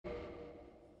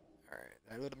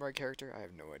I loaded my character? I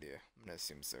have no idea. I'm gonna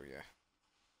assume so, yeah.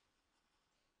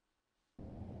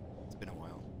 It's been a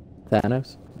while.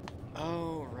 Thanos?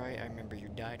 Oh, right, I remember you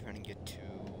died trying to get to...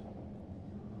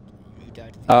 You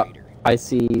died to the Uh, Raider. I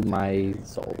see The my Raider. Right.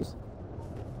 souls.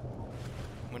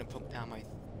 I'm gonna put down my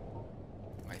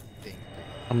thing again.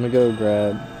 I'm gonna go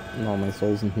grab all my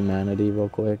souls in humanity real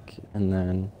quick, and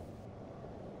then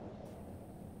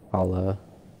I'll,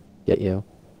 get you.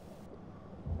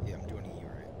 Yeah, I'm doing E,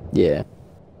 right? Yeah.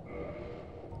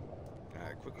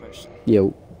 Quick question.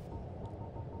 Yo.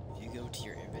 If you go to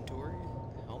your inventory,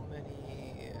 how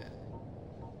many...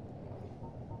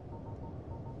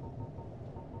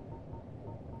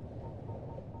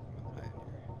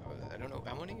 I don't know.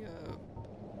 How many,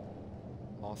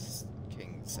 Lost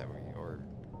Kings have we... Or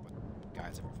what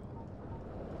guys have we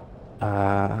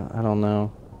I don't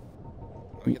know.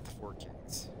 fought? We get the 4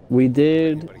 kings. We Like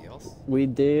did, anybody else? we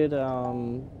did, Or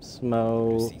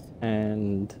Smo Seath?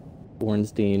 and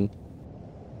Ornstein.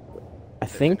 I They're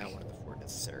think, not one of the 4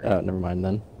 necessary. oh, never mind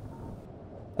then.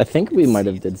 I think we It's might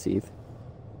have Seath. did Seath.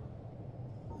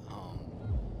 Um,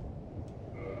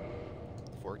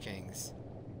 4 kings,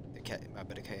 a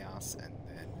bit of chaos, and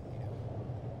then,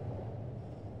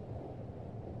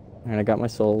 And I got my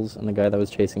souls, and the guy that was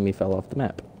chasing me fell off the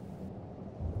map.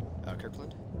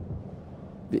 Kirkland?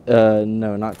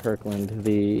 No, not Kirkland.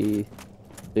 The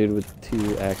dude with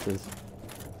 2 axes.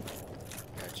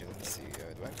 Gotcha, let me see. Do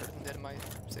I have Kirkland dead in my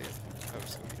save? Oh,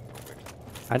 just go meet him real quick.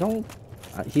 I don't...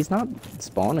 he's not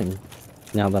spawning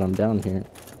now that I'm down here.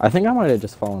 I think I might have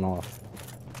just fallen off.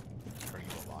 Are you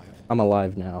alive? I'm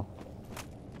alive now.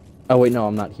 Oh, wait, no,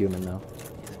 I'm not human, though.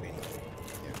 He's waiting.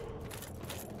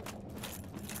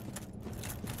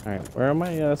 Yeah. Alright, where am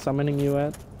I summoning you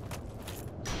at?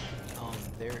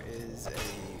 There is a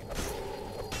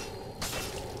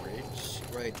bridge,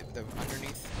 right,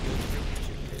 underneath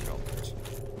the bridge.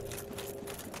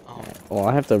 Well,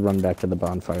 I have to run back to the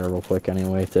bonfire real quick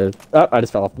anyway to... Oh, I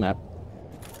just fell off the map.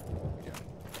 Yeah.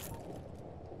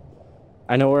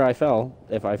 I know where I fell,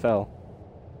 if I fell.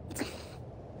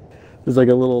 There's like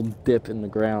a little dip in the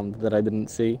ground that I didn't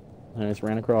see, and I just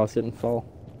ran across it and fell.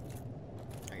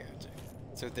 I gotcha.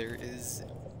 So there is,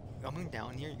 coming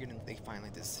down here, you're gonna find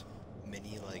like this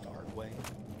mini like archway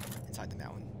inside the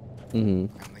mountain.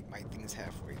 Mm-hmm. I'm like my thing's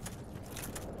halfway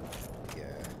through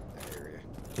that area.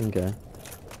 Okay.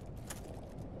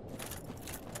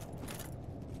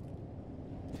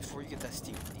 Before you get that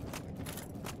steep decline,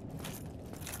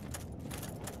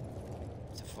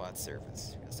 it's a flat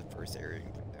surface. That's the first area you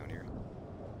can put down here.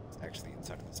 It's actually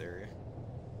inside of this area.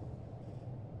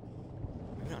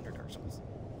 Maybe not under Dark Souls.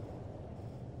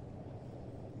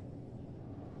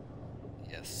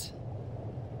 Yes.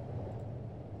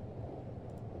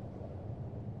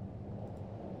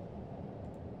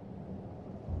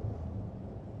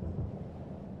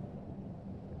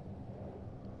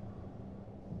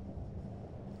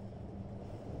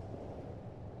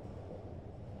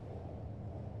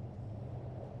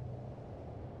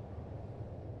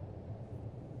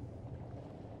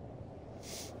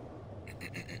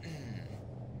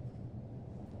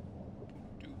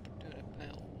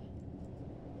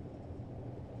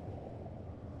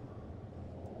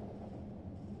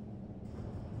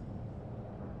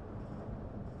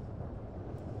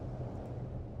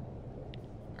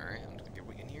 Alright, I'm just gonna get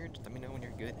we in here. Just let me know when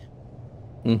you're good.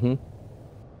 Mm-hmm.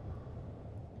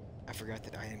 I forgot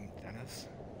that I am Dennis.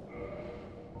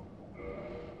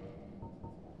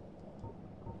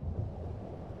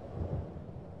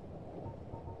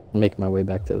 Make my way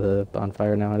back to the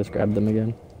bonfire now. I just grabbed them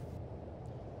again.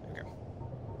 Okay.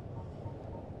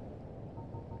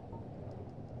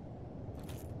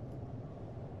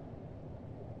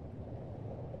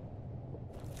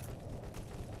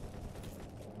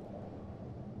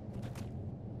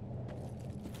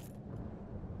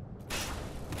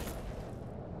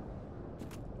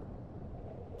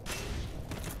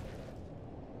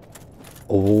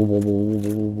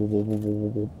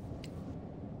 Oh.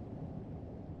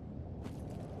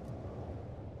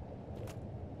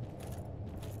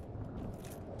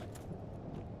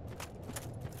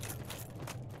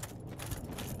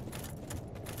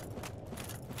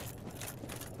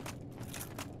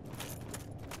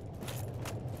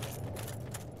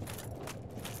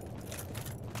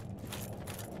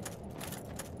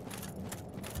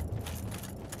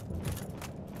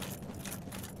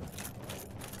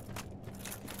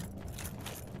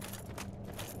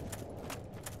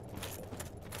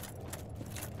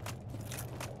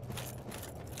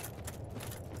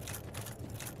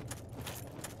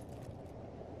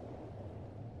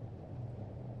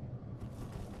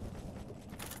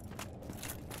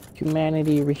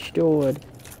 Humanity restored.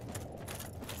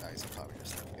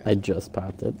 I just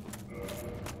popped it.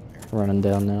 Running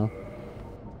down now.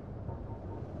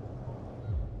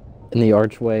 In the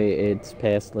archway, it's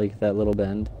past like that little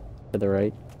bend to the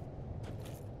right.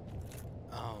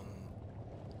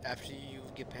 After you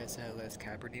get past that last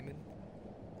Capra demon,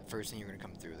 the first thing you're gonna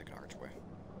come through is like an archway.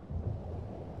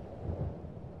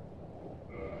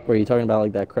 Were you talking about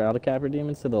like that crowd of Capra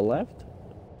demons to the left?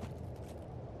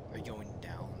 Are you going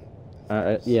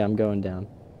down? Yeah, I'm going down.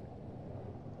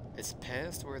 It's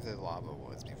past where the lava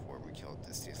was before we killed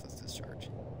this ceaseless discharge.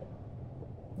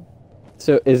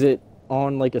 So is it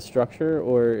on like a structure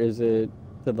or is it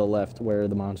to the left where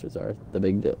the monsters are? The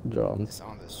big drums. It's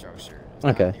on the structure. It's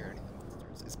okay. Not near any of the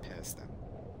monsters. It's past them.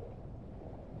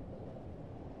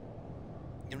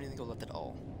 You don't need to go left at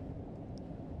all.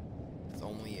 It's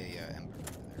only a ember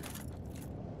over there.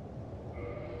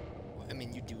 Well, I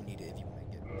mean, you do need it if you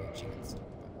want to get the achievements. But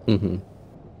Mm-hmm.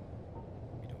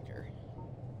 we don't care.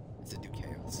 It's a new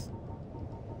chaos. I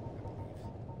believe.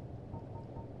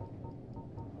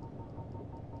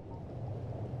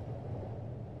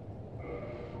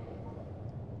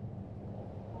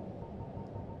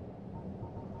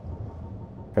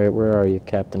 All right, where are you,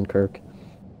 Captain Kirk?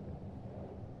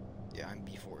 Yeah, I'm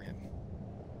before him.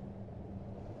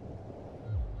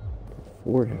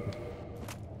 For him.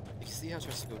 You see how it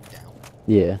starts to go down?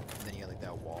 Yeah. And then you got like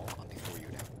that wall up before you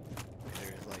now. And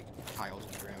there's like tiles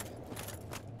on the ground.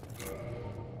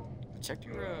 Check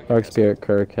your Dark castle. Spirit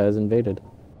Kirk has invaded.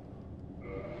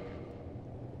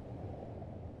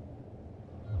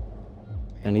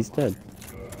 And he's dead.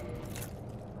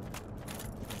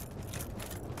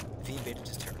 If he invaded,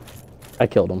 just turn. I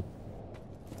killed him.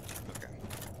 Okay.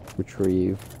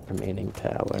 Retrieve remaining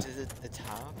power. This is at the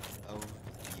top of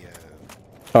the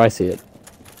Oh, I see it.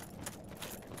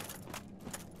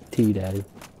 T Daddy.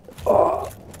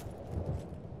 Oh.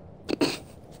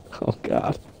 Oh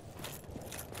God.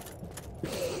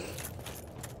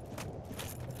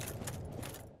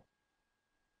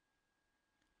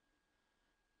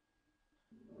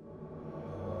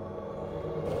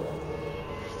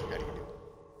 Howdy you do?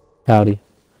 Howdy.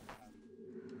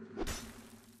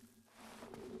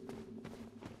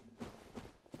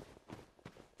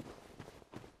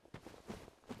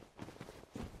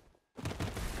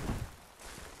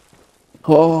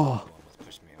 Oh. Almost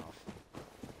pushed me off.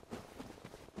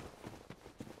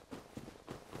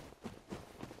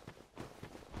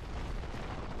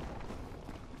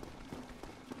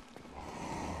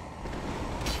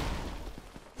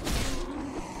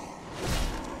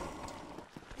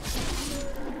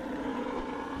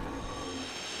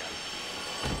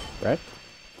 Right?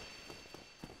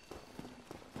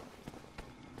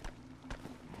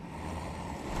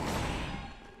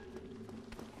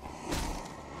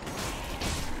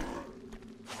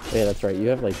 Yeah, that's right. You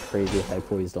have like crazy high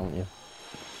poise, don't you?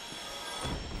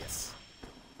 Yes.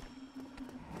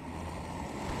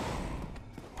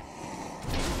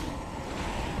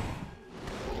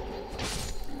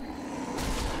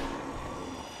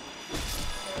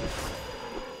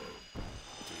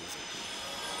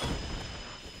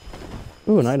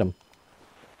 Ooh, an item.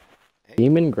 Hey,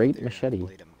 Demon Great there's a Machete.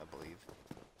 blade, I believe.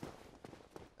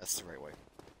 That's the right way.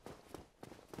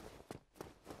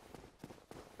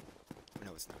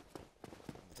 No, it's not.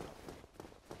 It's not.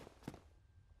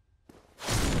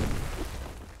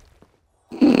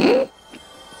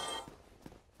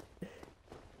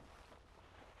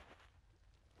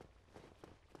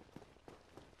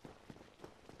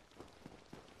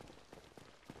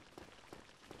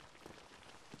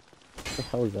 What the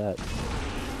hell is that?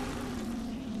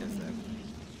 There's that.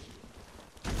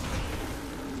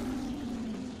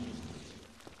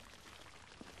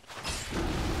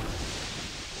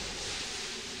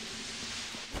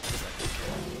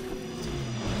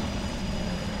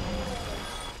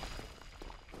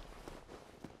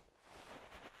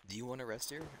 Do you want to rest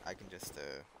here? I can just,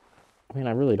 I mean,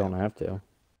 I really don't have to. Alright.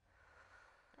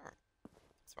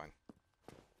 It's fine.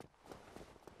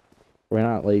 We're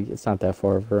not like, it's not that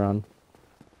far of a run.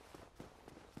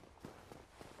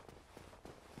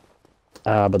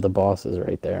 Ah, but the boss is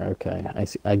right there. Okay, I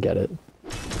see. I get it.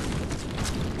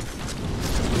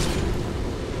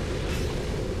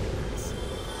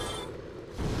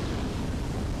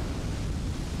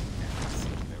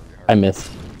 I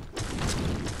missed.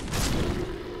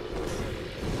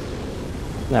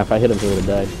 Nah, if I hit him, he would have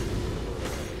died.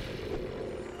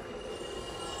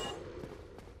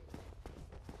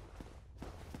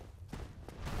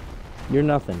 You're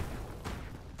nothing.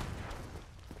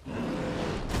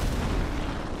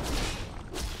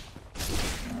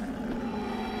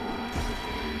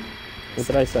 What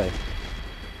did I say?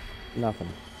 Nothing.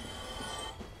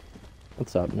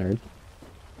 What's up, nerd?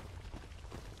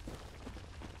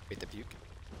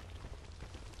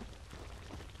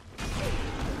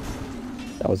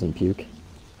 That wasn't puke. You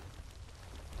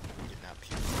did not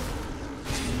puke.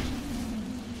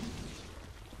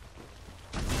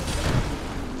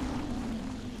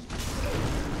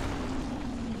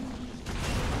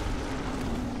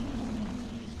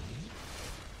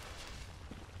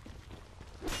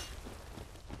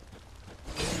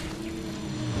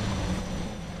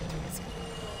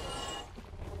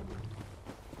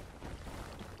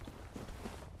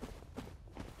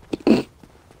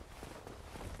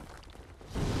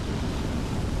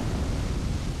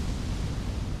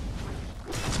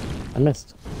 I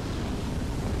missed.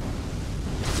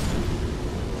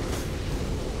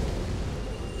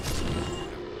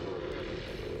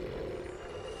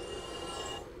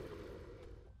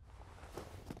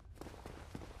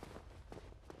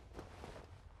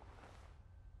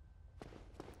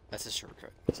 That's a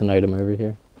shortcut. There's an item over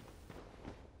here.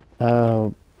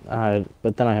 Oh,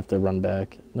 but then I have to run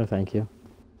back. No, thank you.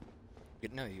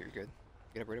 No, you're good.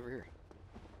 Get up right over here.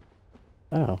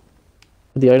 Oh.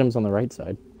 The item's on the right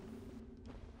side.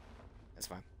 That's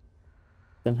fine.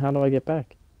 Then how do I get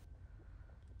back?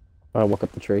 Oh, I walk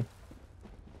up the tree.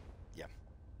 Yeah.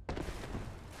 I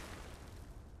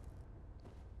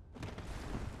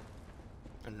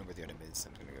don't know where the item is.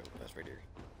 I'm gonna go. That's right here.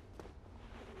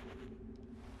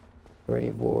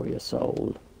 Brave warrior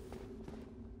soul.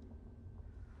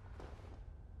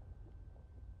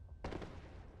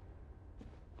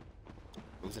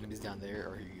 Those enemies down there,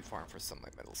 or are you farm for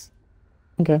sunlight metals?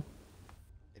 Okay.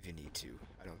 If you need to.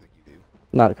 I don't think you do.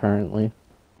 Not currently.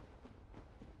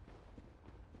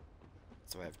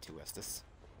 So I have 2 Estus.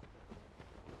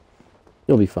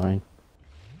 You'll be fine.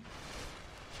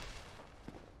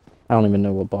 I don't even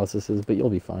know what boss this is, but you'll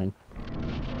be fine.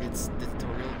 It's the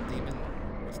tutorial demon.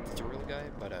 It's the tutorial guy,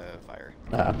 but fire.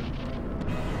 Ah.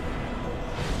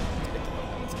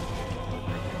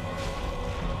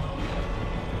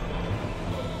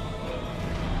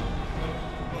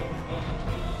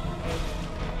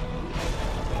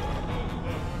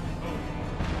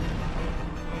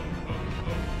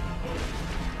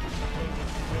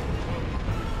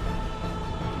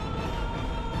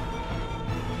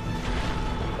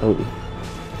 Oh.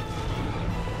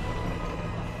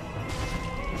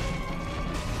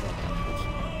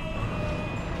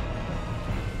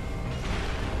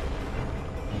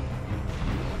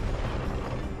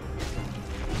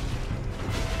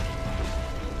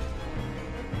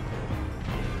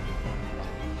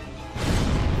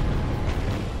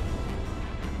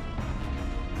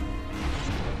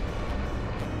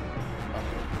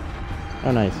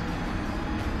 Oh, nice.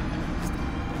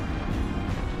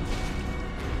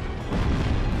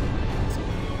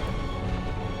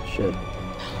 Shit.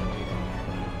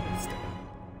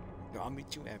 No, I'll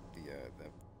meet you at the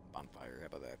bonfire. How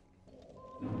about that?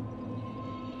 You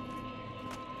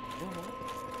know what?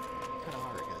 Kind of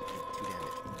hard. I gotta do 2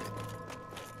 damage.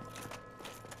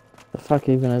 The fuck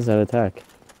even is that attack?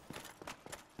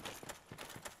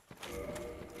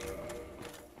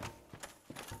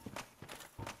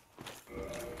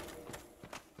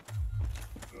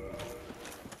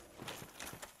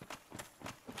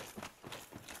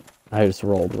 I just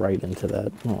rolled right into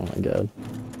that. Oh my god.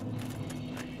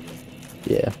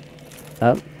 Yeah.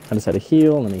 I just had a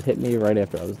heal, and then he hit me right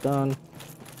after I was done.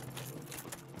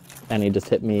 And he just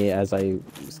hit me as I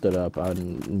stood up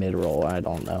on mid-roll. I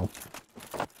don't know.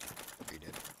 You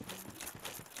did.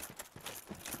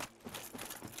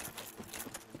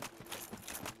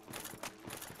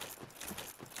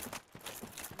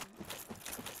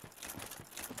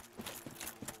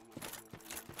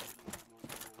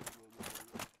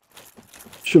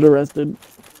 Should have rested.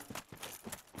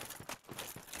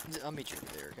 I'll meet you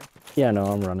over there, okay? Yeah, no,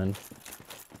 I'm running.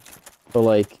 But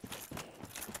like...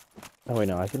 Oh wait,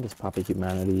 no, I can just pop a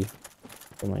humanity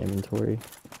in my inventory.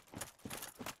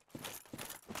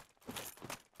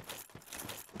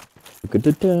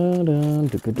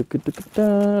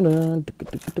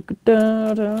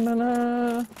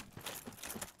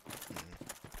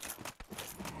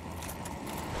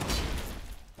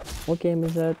 What game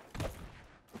is that?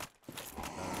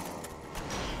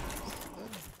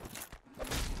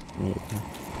 Yeah.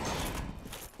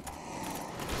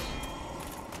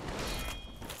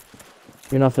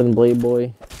 You're nothing, Blade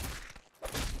Boy.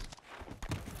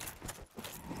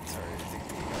 Sorry, I think we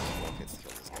got 12 hits to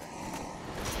kill this guy.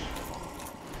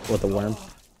 What, the worm?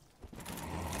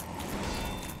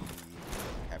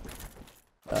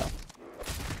 Oh.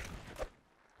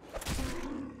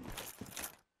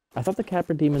 I thought the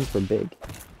Capra demons were big.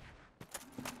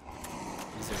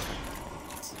 These are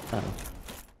Oh.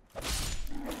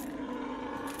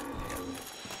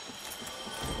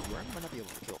 the worm might not be able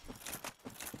to kill.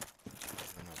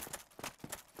 I don't know.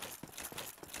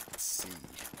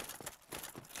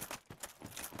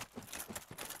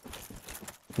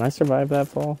 Can I survive that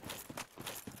fall?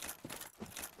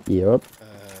 Yep.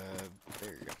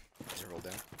 There you go. Just roll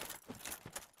down.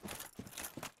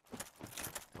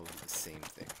 That will do the same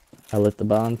thing. I lit the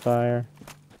bonfire.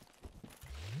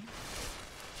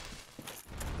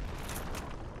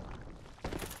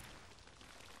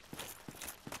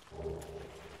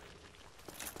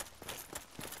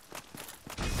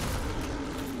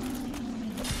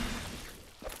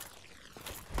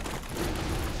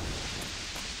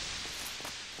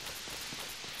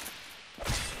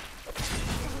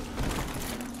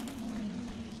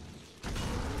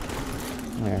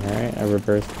 Alright, I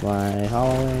reversed my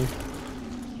hollowing. I'm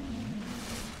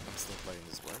still playing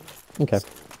this one. Okay.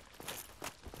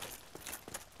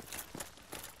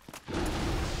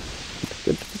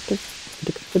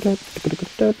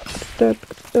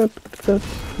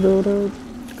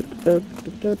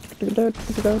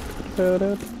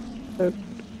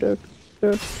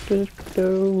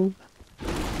 So...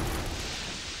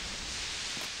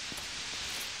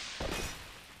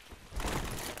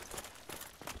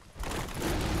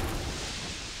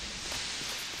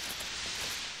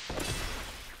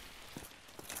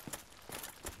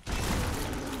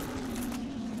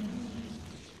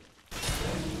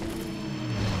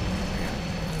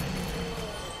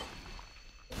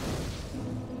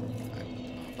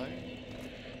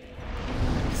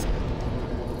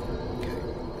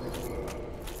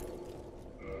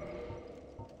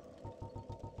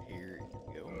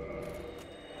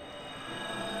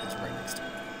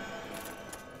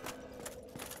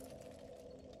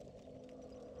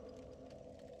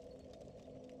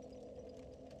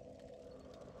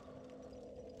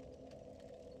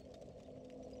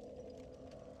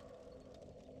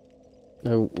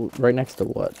 No, right next to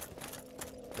what?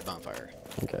 The bonfire.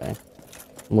 Okay.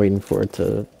 I'm waiting for it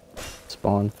to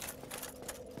spawn.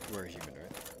 We're a human,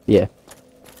 right? Yeah.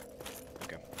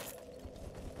 Okay.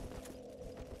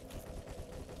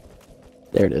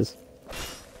 There it is.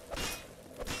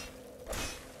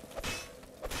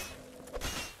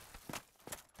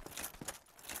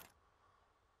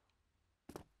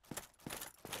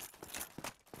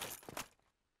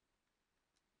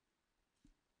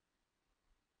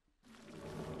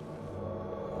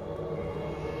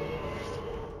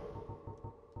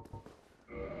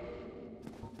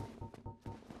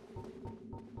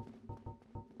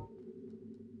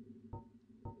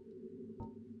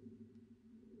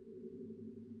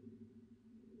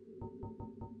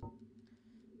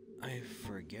 I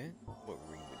forget what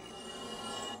ring we need.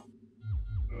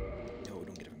 No, we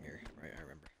don't get it from here. Right, I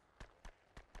remember.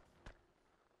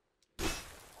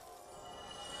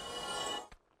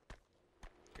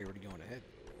 You're already going ahead.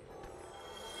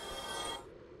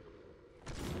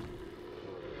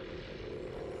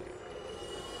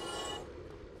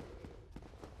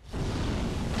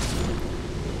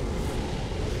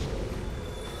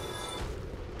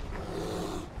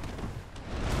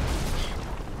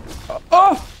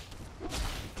 Oh!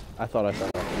 I thought I saw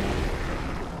that.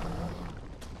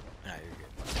 Nah, you're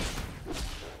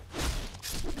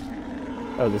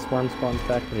good. Oh, this worm spawns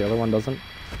back, but the other one doesn't?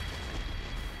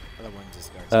 Other one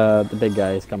just guards. The big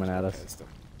guy is coming at us.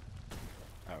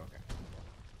 Oh, okay.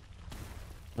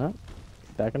 Oh,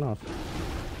 backing off.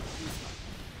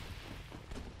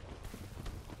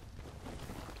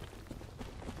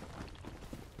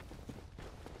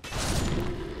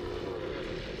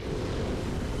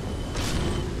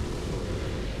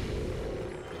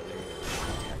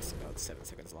 Attack's about 7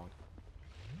 seconds long.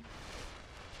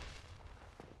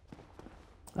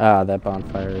 Ah, that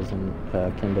bonfire isn't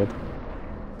kindled.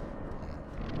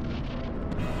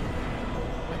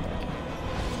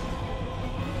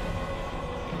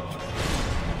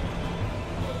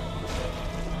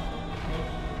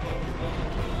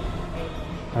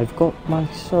 I've got my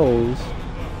souls.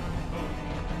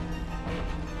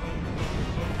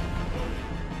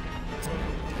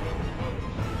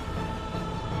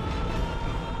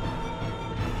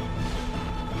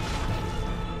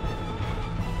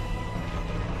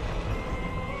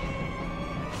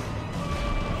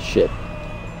 Shit.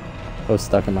 I was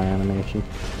stuck in my animation.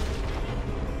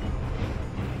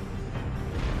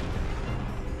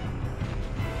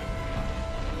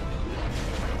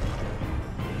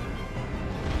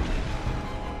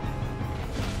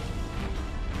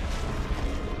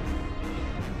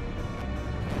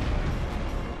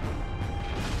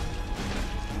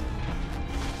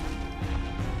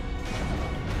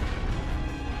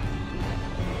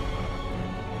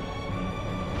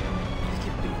 Just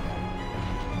keep doing that.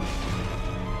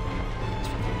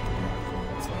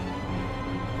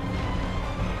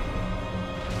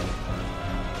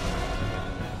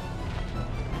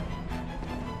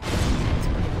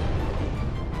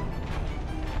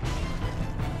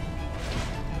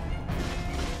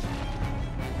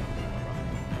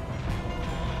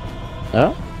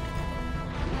 Oh?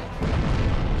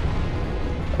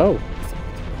 Oh.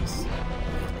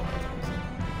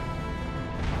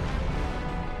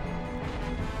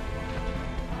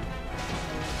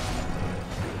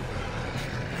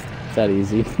 Is that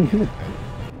easy?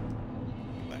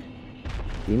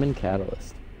 Demon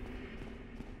Catalyst.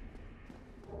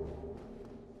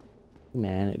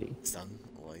 Humanity.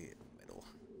 Sunlight Metal.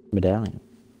 Medallion.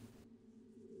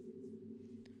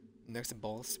 Next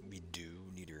boss, we do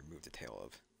need to remove the tail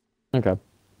of. Okay. I'm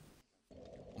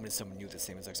gonna summon you the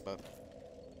same exact spot.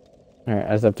 Alright,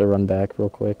 I just have to run back real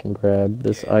quick and grab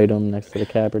this item next to the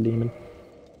Capper Demon.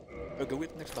 Oh, go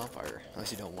with the next bonfire,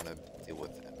 unless you don't want to deal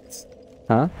with enemies.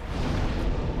 Huh?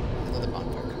 Another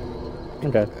bonfire. I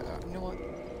mean, Okay. You know what?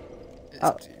 It's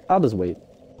up to you. I'll just wait.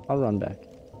 I'll run back.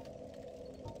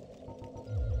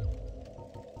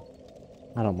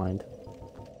 I don't mind.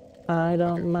 I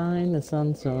don't mind the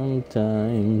sun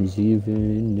sometimes,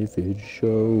 even if it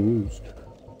shows.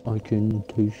 I can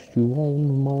taste you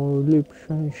on my lips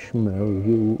and smell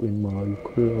you in my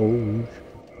clothes.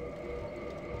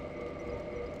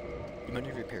 You might need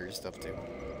to repair your stuff too.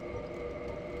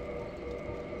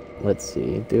 Let's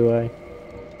see, do I?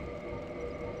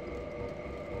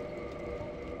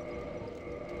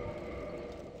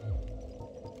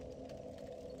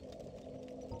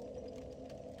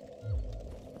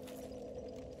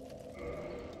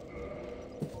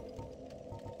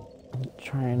 I'm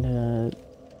trying to...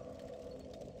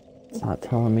 It's not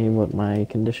telling me what my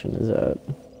condition is at.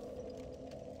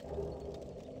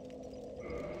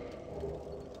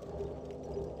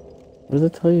 What does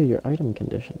it tell you your item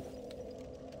condition?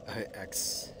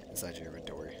 X inside your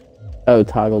inventory. Oh,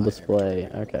 toggle display.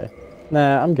 Okay.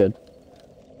 Nah, I'm good.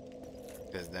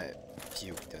 Because that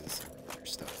puke does your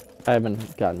stuff. I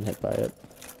haven't gotten hit by it.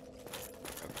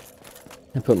 Okay.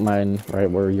 I put mine right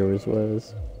where yours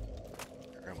was.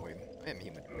 I'm waiting. I am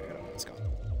human. It's gone.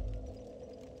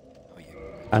 Oh, yeah.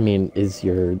 I mean, is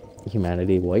your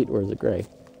humanity white or is it gray?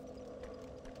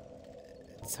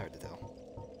 It's hard to tell.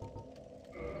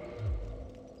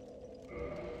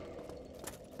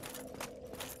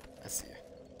 Let's see.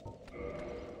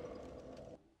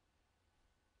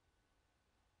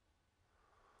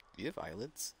 Do you have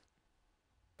eyelids?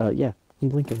 Yeah, I'm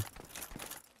blinking.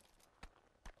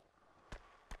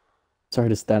 Sorry,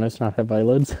 does Thanos not have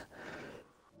eyelids?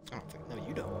 I don't think. No,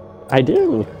 you don't. I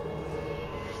do!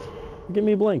 Give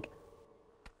me a blink.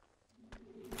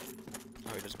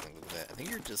 Oh, he doesn't blink with that. I think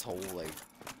your just whole, like,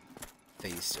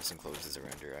 face just encloses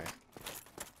around your eye.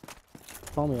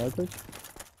 Call me ugly?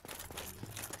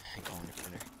 I'm calling it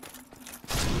winter.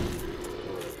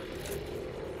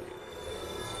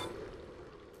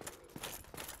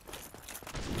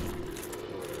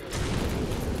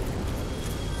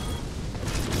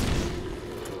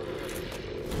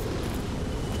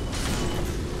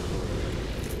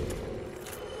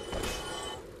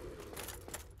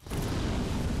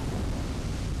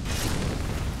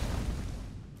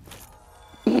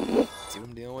 See what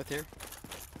I'm dealing with here?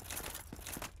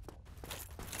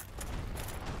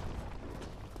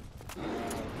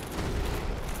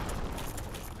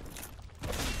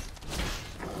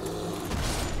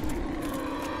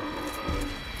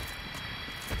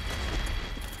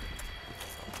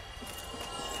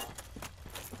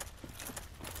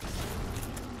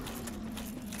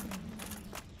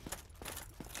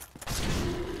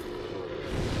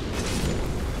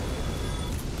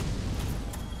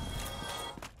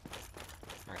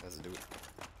 Alright, let's do it.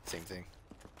 Same thing.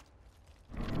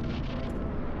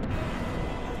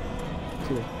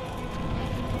 Here.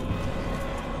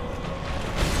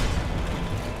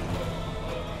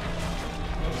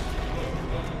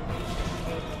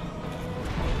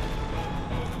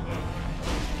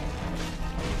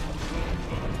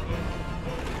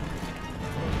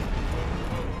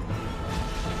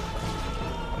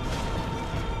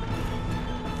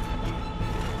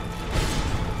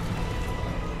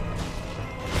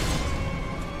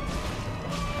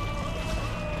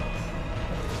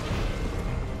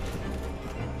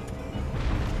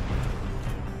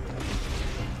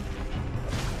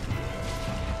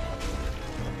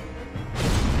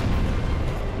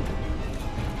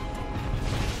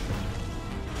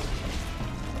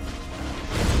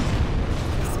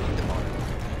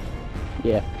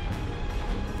 Yeah.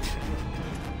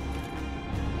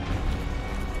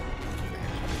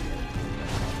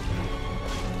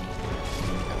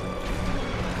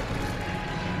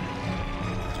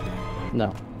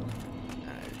 No.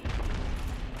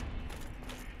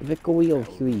 Vicoil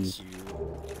Hui.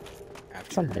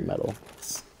 Sunlight metal.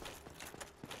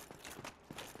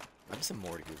 I have some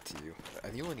more to give to you. I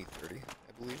think you only need 30, I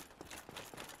believe.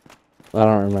 I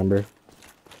don't remember.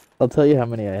 I'll tell you how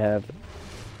many I have.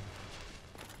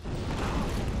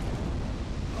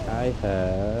 I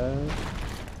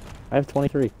have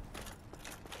 23.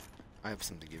 I have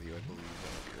some to give you, I believe. I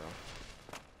might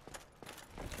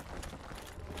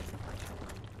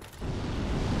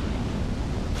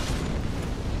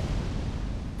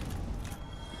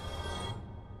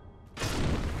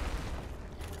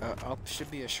be wrong. Up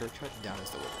should be a shortcut, down is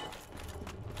the way to go.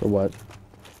 For what?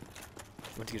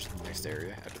 Want to get to the next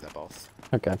area after that boss.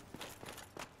 Okay.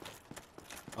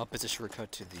 Up is a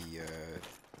shortcut to the,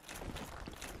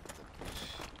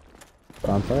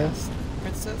 Bonfire? Yes,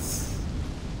 princess?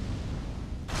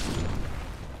 I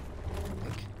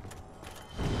think.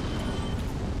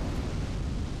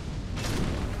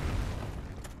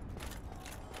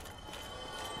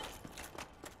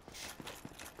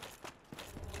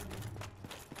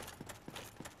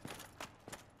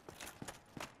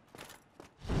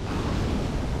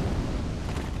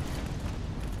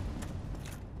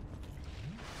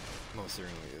 Most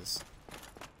certainly is.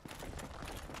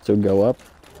 So go up.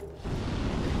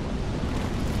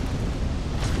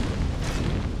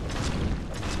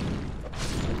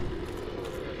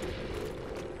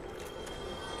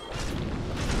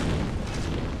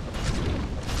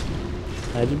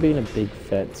 Imagine being a big,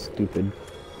 fat, stupid.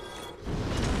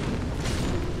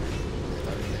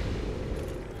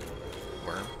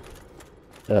 Worm?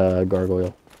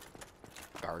 Gargoyle.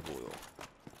 Gargoyle.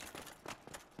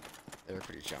 They're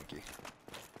pretty chunky.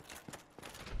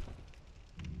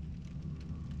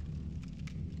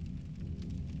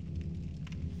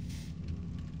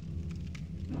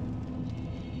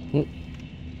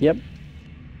 Yep.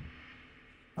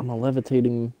 I'm a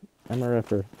levitating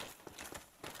MRFer.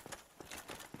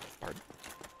 Pardon?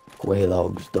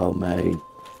 Quailog's domain.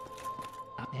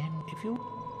 And if you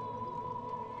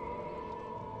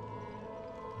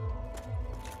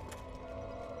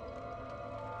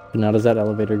Now does that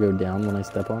elevator go down when I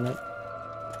step on it?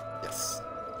 Yes.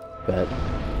 Bet.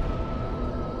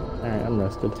 Alright, I'm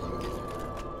rested.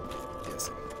 Yes.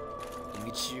 We'll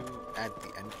meet you at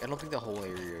the end. I don't think the whole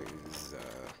area is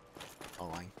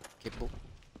online capable.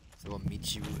 So we'll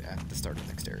meet you at the start of the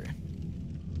next area.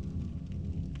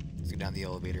 So go down the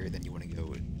elevator, then you want to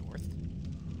go north.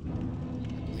 I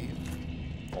believe.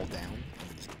 Fall down, and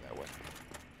then just go that way.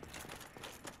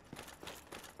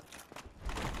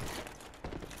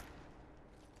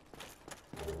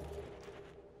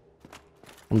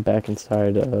 I'm back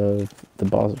inside of the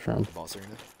boss room. The boss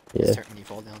arena? Yeah. When you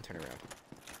fall down, turn around.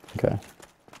 Okay.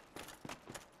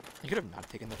 You could have not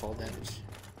taken the fall damage.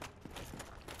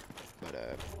 But,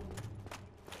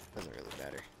 doesn't really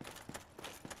matter.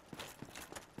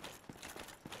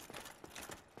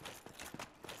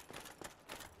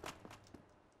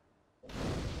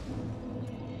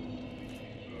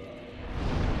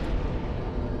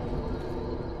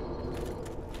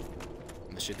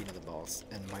 And there should be another boss,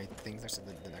 and my thing's next to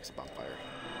the next bonfire.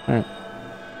 Alright.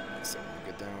 So when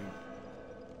you get down,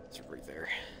 it's right there.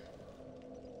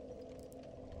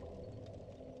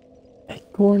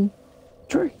 Acorn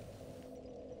tree.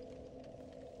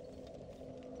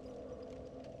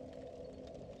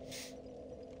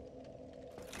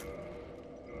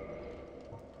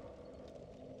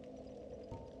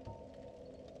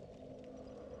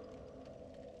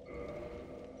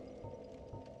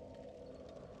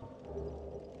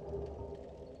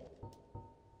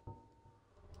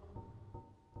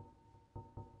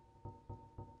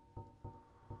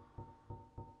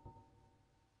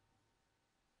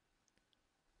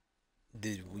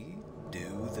 Did we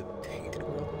do the painted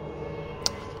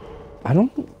world? I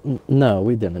don't... No,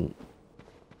 we didn't.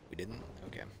 We didn't?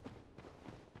 Okay.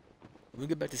 When we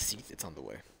get back to Seath, it's on the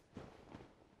way.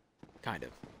 Kind of.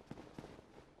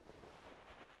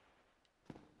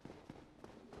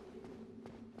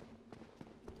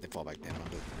 They fall back down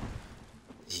onto...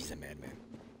 He's a madman.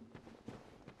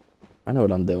 I know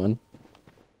what I'm doing.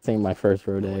 This ain't my first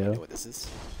Oh, you rodeo. know what this is?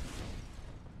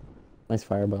 Nice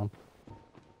firebomb.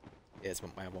 Yeah,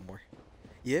 I have one more.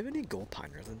 You have any gold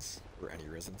pine resins? Or any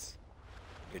resins?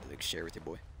 You could, like, share with your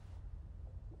boy.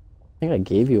 I think I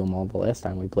gave you them all the last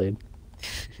time we played.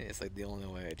 It's like the only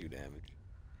way I do damage.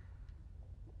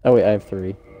 Oh wait, I have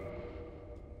 3.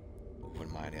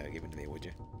 Wouldn't mind giving it to me, would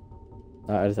you?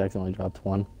 I just accidentally dropped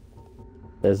 1.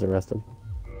 There's the rest of them.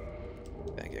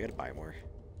 Thank you, I gotta buy more.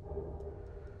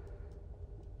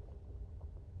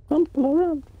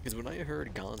 Around. Because when I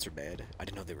heard gauntlets are bad, I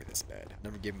didn't know they were this bad.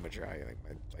 Never gave them a try,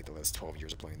 like the last 12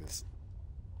 years of playing this.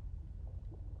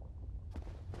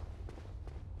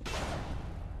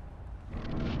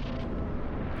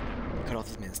 Cut off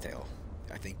this man's tail.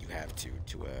 I think you have to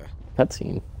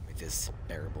Cutscene. make this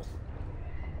bearable.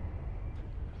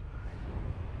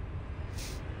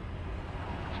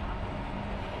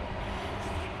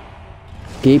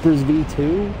 Gapers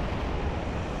V2?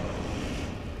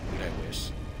 I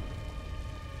wish.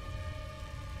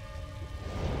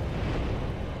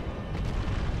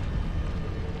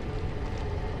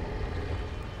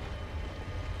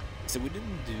 So we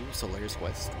didn't do Solaris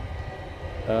West.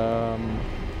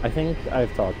 I think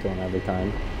I've talked to him every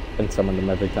time and summoned him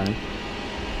every time.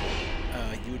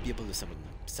 You would be able to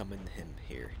summon him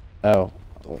here. Oh,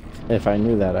 if I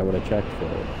knew that, I would have checked for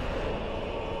it.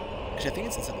 Actually, I think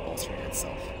it's inside the bolster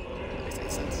itself. That makes any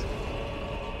sense.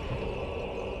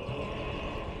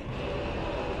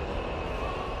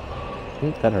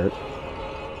 That hurt.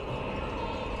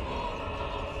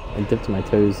 I dipped my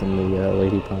toes in the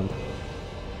lady pond.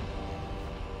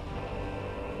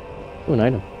 Ooh, an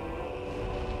item.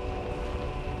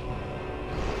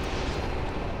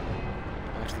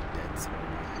 I'm actually dead, so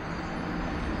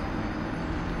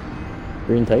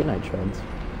Green Titanite shreds.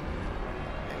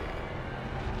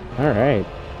 Alright.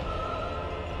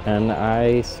 And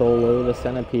I solo the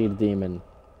centipede demon.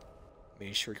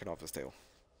 make sure you cut off his tail.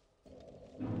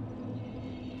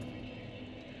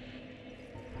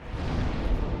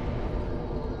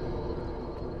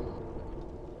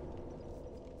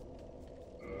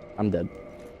 I'm dead.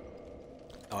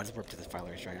 Oh, I just warped to this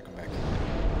filer. He's trying to come back.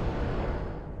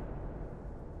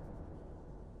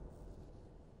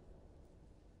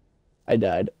 I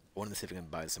died. I wanted to see if I can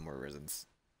buy some more resins.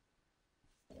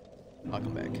 I'll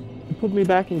come back. You put me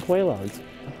back in Quaaludes.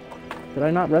 Did I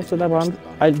not rest at that bond?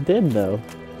 I did, though.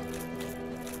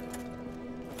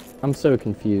 I'm so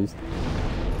confused.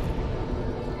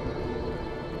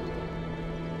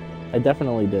 I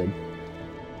definitely did.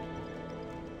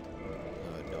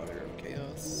 Daughter of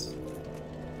Chaos.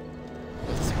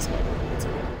 What's the 6 spider? What's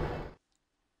it?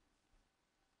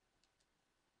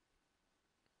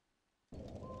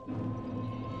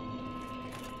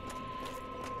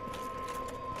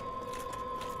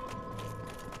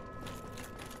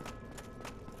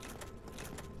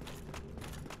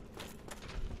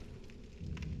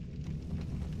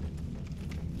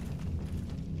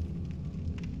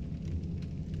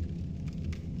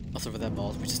 Also, for that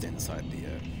balls, we just stand inside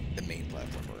the main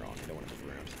platform we're on. We don't want to move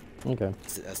around. Okay.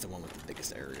 That's the one with the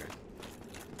biggest area.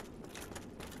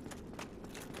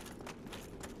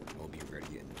 We'll be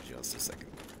ready in just a second.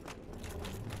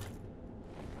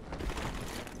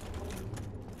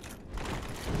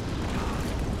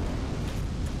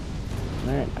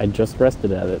 Alright, I just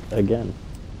rested at it again.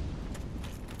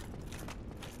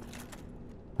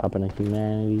 Popping a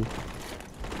humanity. I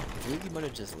feel like you might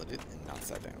have just lit it and not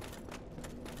sat down.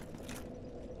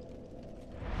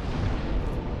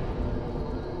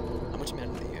 How much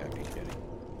mana do you have?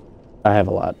 I have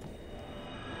a lot.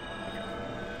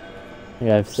 Okay.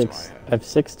 Yeah, I have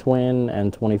 6 twin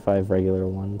and 25 regular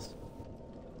ones.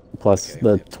 Plus Okay,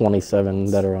 the we have 27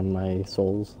 that are on my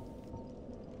souls.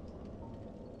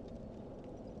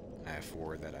 I have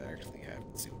 4 that I actually have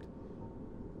consumed.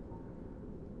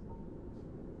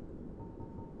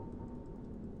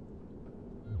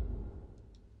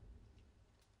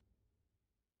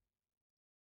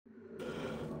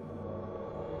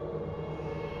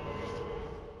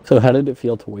 So how did it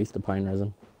feel to waste a pine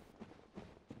resin?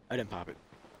 I didn't pop it.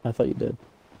 I thought you did.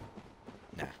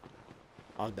 Nah.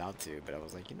 I was about to, but I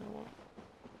was like, you know what?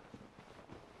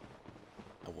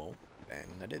 I won't,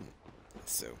 and I didn't.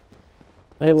 So.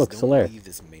 Hey, look, don't Solaire. leave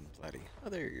this main platy. Oh,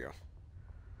 there you go.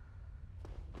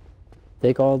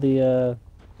 Take all the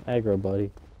aggro,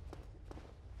 buddy.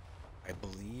 I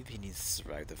believe he needs to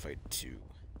survive the fight too.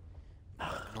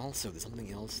 And also, there's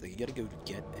something else. Like, you gotta go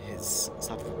get his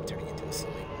stuff from turning into a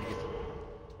slime.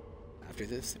 After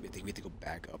this, we have to go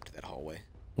back up to that hallway.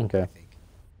 Okay. I think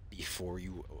before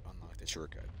you unlock the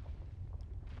shortcut.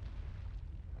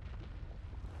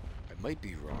 I might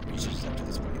be wrong. You should just after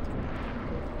this point.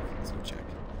 Let's go check.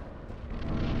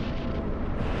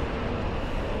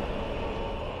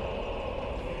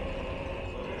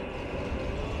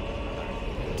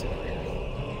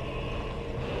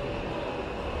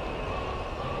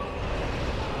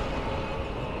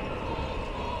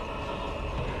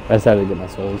 I decided to get my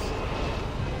souls.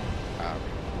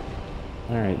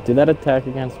 Alright, do that attack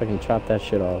again so I can chop that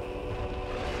shit off.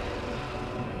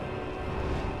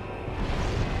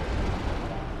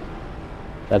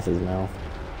 That's his mouth.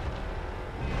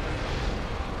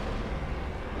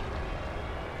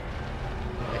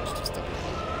 Just up here.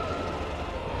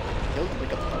 He'll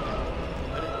wake up the top down.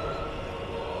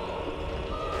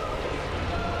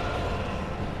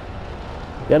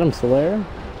 Get him, Solaire.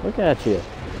 Look at you.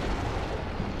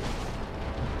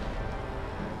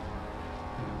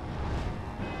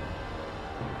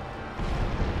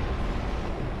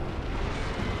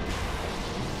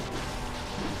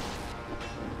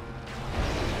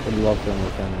 love for him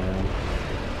to turn around.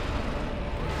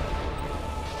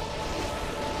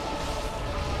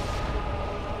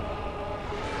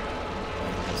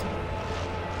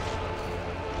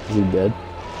 Is he dead?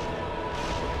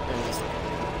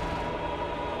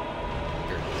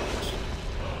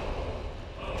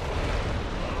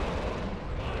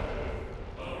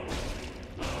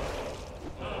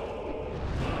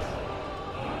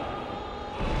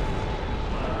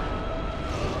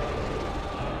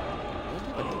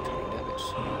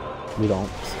 You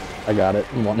don't. I got it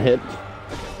in one hit.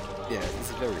 Yeah,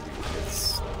 it's very weak.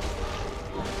 It's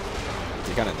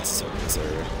kind of necessary in this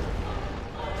area.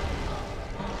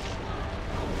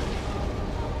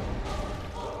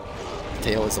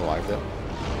 Tail is alive though.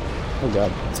 Oh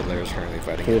god. So Larry's currently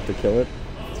fighting. Do we have to kill it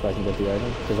so I can get the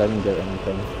item? Because I didn't get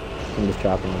anything. I'm just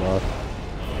chopping it off.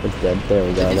 It's dead. There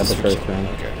we go. I got the first ring.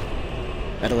 Okay.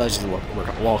 That allows you to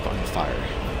walk on fire.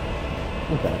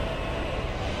 Okay.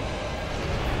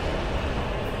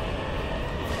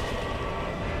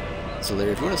 So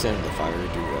Larry, if you want to stand in the fire,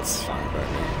 dude, that's fine by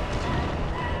me.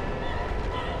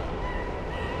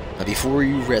 Now before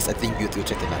you rest, I think you have to go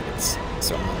check the magnets.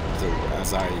 So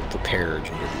as I prepare, you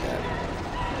can go do that.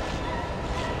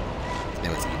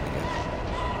 Now it's evening again.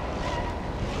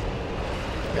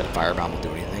 Got a firebomb will do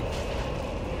anything.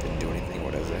 Didn't do anything,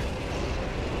 what is it?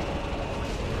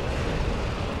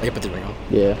 I can put the ring on.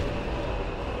 Yeah.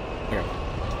 Okay.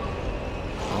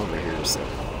 I'm over here, so.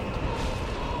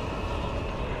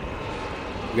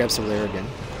 Grab Solaire again,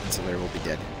 and Solaire will be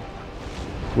dead.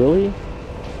 Will he?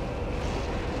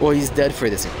 Well, he's dead for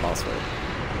this boss fight.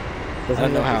 I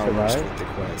don't know how much survive? with the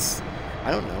quest.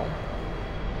 I don't know.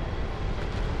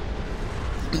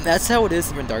 That's how it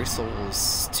is in Dark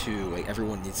Souls 2. Like,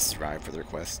 everyone needs to survive for their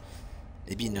quest.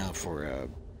 Maybe not for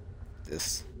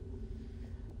this.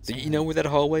 So you know where that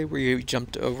hallway where you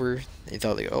jumped over and you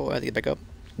thought like, oh, I have to get back up?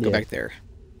 Go back there.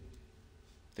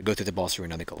 To go through the boss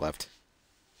room and then go left.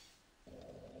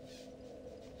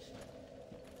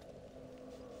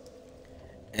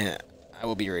 And I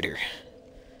will be right here.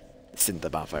 Sitting at the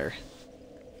bonfire.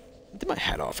 Get my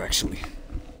hat off, actually.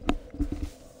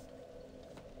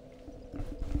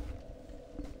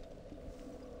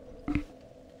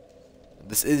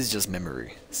 This is just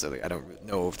memory, so like, I don't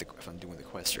know if I'm doing the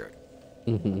quest right.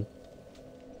 Mm-hmm.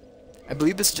 I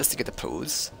believe this is just to get the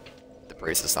pose, the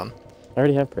braces on. I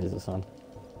already have braces on.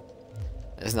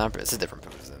 It's not. It's a different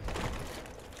pose then.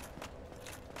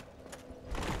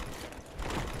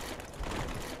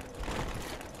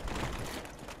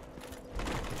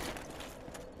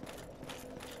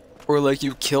 Or like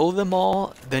you kill them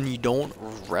all, then you don't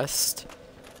rest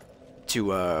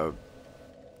to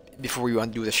before you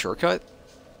undo the shortcut.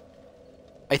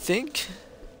 I think,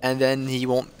 and then he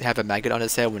won't have a maggot on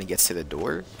his head when he gets to the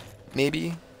door.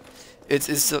 Maybe.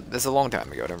 It's a long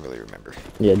time ago. I don't really remember.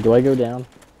 Yeah. Do I go down?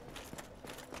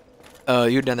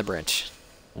 You're down the branch.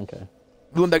 Okay.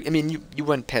 You went back. I mean, you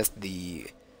went past the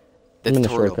I'm in the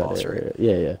tutorial shortcut boss, area. right?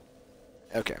 Yeah, yeah.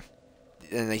 Okay.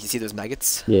 And like you see those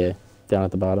maggots? Yeah. Down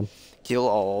at the bottom. Kill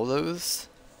all those,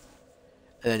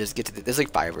 and then just get to the. There's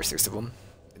like 5 or 6 of them.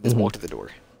 Just walk to the door.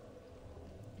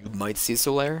 You might see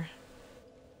Solaire.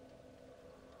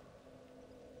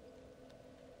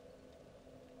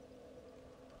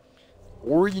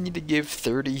 Or you need to give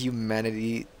 30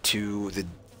 humanity to the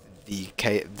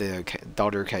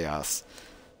daughter Chaos.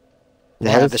 To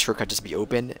have the shortcut just be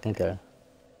open. Okay.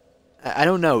 I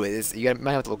don't know. You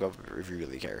might have to look up if you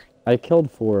really care. I killed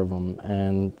 4 of them,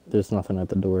 and there's nothing at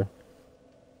the door.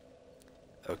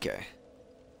 Okay.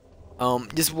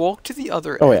 Just walk to the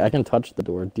other. Oh wait, I can touch the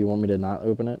door. Do you want me to not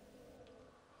open it?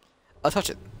 I'll touch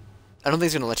it. I don't think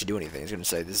it's gonna let you do anything. It's gonna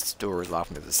say this door is locked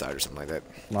from the other side or something like that.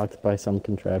 Locked by some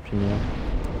contraption, yeah.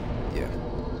 Yeah.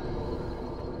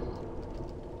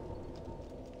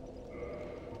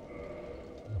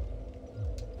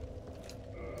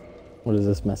 What does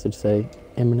this message say?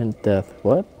 Imminent death.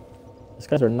 What? These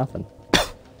guys are nothing.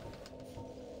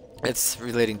 It's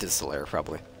relating to Solaire,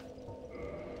 probably.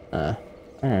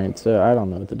 Alright, so I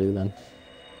don't know what to do then.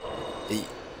 You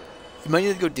might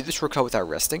need to go do the shortcut without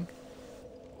resting.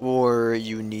 Or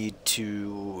you need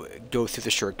to go through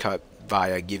the shortcut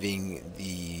via giving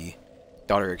the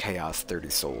Daughter of Chaos 30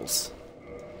 souls.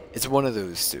 It's one of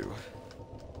those two.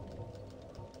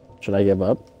 Should I give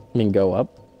up? I mean, go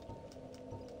up?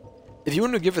 If you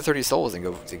want to give her 30 souls, then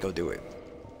go do it.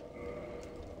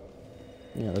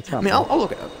 Yeah, that's not I mean, bad. I'll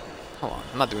look it up. Hold on,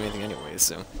 I'm not doing anything anyway,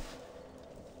 so.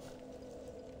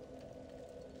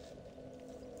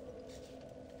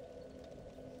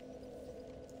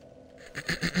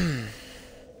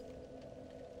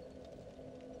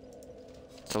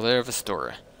 Solaire of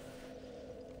Astora.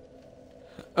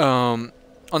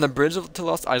 On the bridge to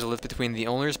Lost Isolith between the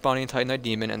only respawning Titanite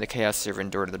demon and the Chaos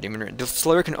Servant door to the demon ring. The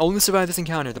Slayer can only survive this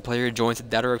encounter if the player joins the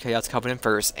Data of Chaos Covenant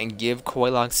first and give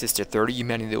Koilog's sister 30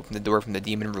 humanity to open the door from the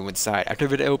demon ruin side.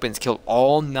 After it opens, kill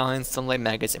all 9 sunlight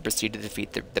maggots and proceed to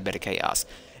defeat the Beta Chaos.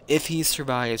 If he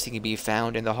survives, he can be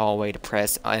found in the hallway to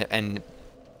press and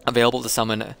available to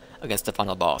summon against the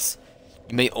final boss.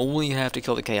 You may only have to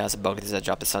kill the Chaos Bug to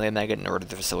drop the sunlight maggot in order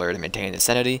for the Slayer to maintain his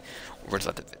sanity, or what's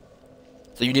left of it.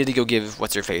 So you need to go give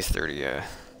what's-her-face 30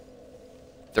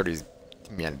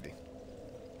 humanity.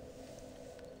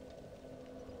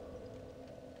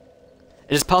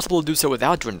 It is possible to do so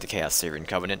without joining the Chaos Servant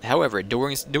Covenant. However,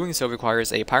 doing so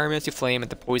requires a Pyromancy Flame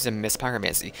and the Poison Mist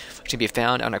Pyromancy, which can be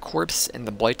found on a corpse in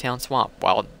the Blighttown Swamp.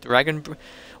 While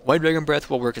White Dragon Breath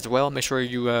will work as well, make sure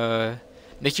you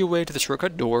make your way to the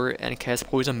shortcut door and cast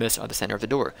Poison Mist at the center of the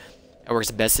door. It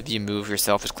works best if you move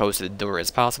yourself as close to the door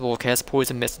as possible. Cast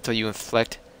Poison Mist until you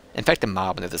infect a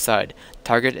mob on the other side.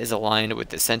 Target is aligned with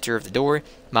the center of the door.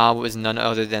 Mob is none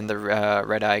other than the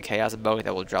red-eye Chaos Bug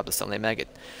that will drop the Sunlight Maggot.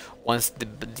 Once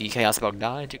the Chaos Bug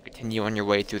dies, you continue on your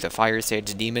way through the Fire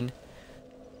Sage Demon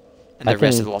and the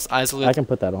rest of the Lost Isolith. I can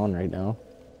put that on right now.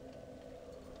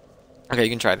 Okay, you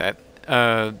can try that.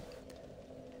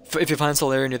 If you find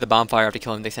Solari near the bonfire after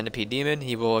killing the Centipede Demon,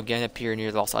 he will again appear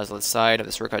near the Lost Isolith side of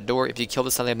the shortcut door. If you kill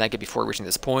the Sunlight Maggot before reaching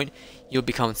this point, you'll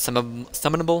become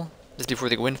summonable just before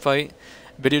the win fight.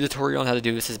 Video tutorial on how to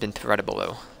do this has been provided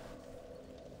below.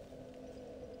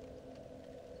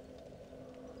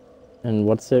 And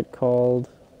what's it called?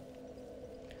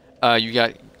 You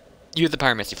have the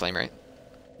Pyromancy Flame, right?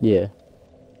 Yeah.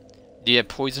 Do you have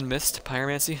Poison Mist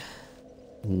Pyromancy?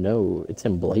 No, it's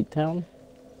in Blighttown?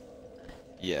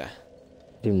 Yeah.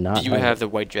 Do not. Do you have the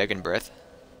White Dragon Breath?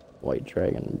 White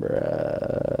Dragon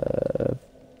Breath.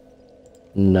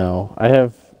 No, I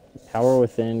have Power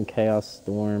Within, Chaos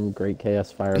Storm, Great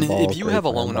Chaos Fireball. And if you Great have a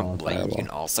long Fireball, enough blade, you can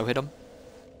also hit him.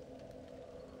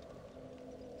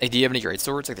 Hey, do you have any great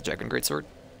swords, like the Dragon Great Sword?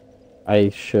 I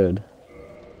should.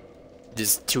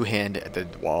 Just two-hand at the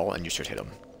wall, and you should hit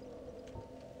him.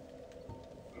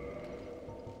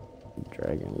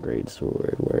 Dragon Great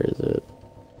Sword, where is it?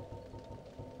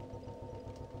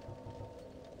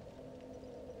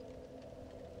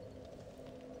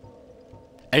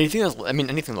 Anything else? I mean,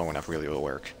 anything long enough really will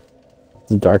work. Is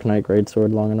the Dark Knight Great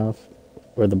Sword long enough?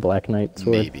 Or the Black Knight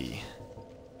Sword?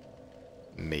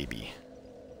 Maybe.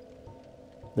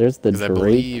 There's the Drake. I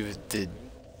believe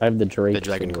I have the Drake. The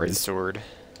Dragon Sword. Great Sword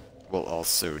will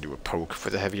also do a poke for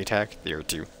the heavy attack. There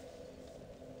too.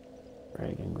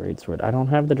 Dragon Great Sword. I don't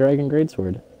have the Dragon Great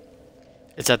Sword.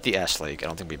 It's at the Ash Lake. I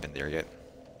don't think we've been there yet.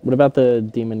 What about the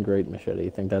Demon Great Machete? You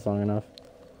think that's long enough?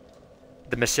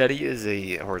 The machete is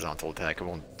a horizontal attack. It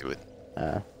won't do it.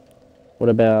 What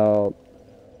about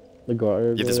the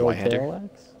Gargoyle You have the Zweihander? Tail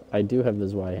Axe? I do have the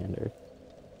Zweihander.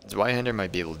 Zweihander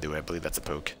might be able to do it. I believe that's a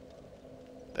poke.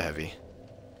 The heavy.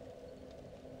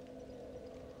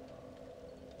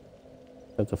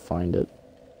 I have to find it.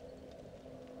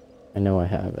 I know I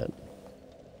have it.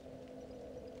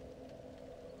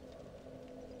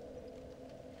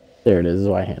 There it is,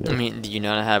 Zweihander. I mean, do you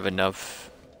not have enough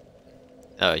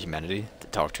humanity to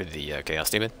talk to the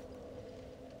Chaos Demon?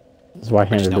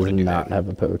 Zweihander not does gonna do not that. have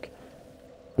a poke.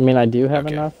 I mean, I do have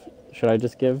Okay. enough. Should I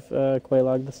just give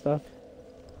Quelaag the stuff?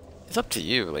 It's up to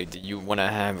you. Like, do you want to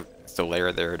have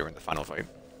Solera there during the final fight?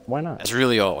 Why not? That's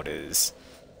really all it is.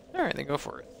 Alright, then go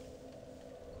for it.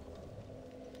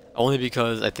 Only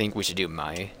because I think we should do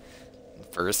Mai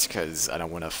first, because I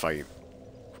don't want to fight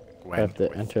Gwen. I have to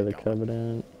with enter the Gwen.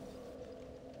 Covenant.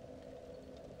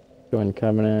 Join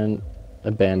Covenant.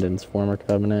 Abandons former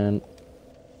Covenant.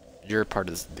 Your part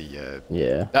is the,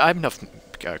 Yeah. I have enough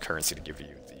currency to give you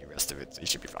the rest of it, so you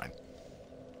should be fine.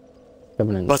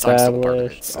 Covenant Plus, I'm still part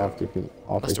of it, established. so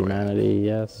Offer let's do it. humanity,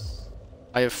 yes.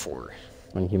 I have 4.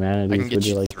 When I humanities can get would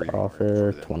you you like 3 to more offer?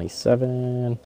 for the- 27.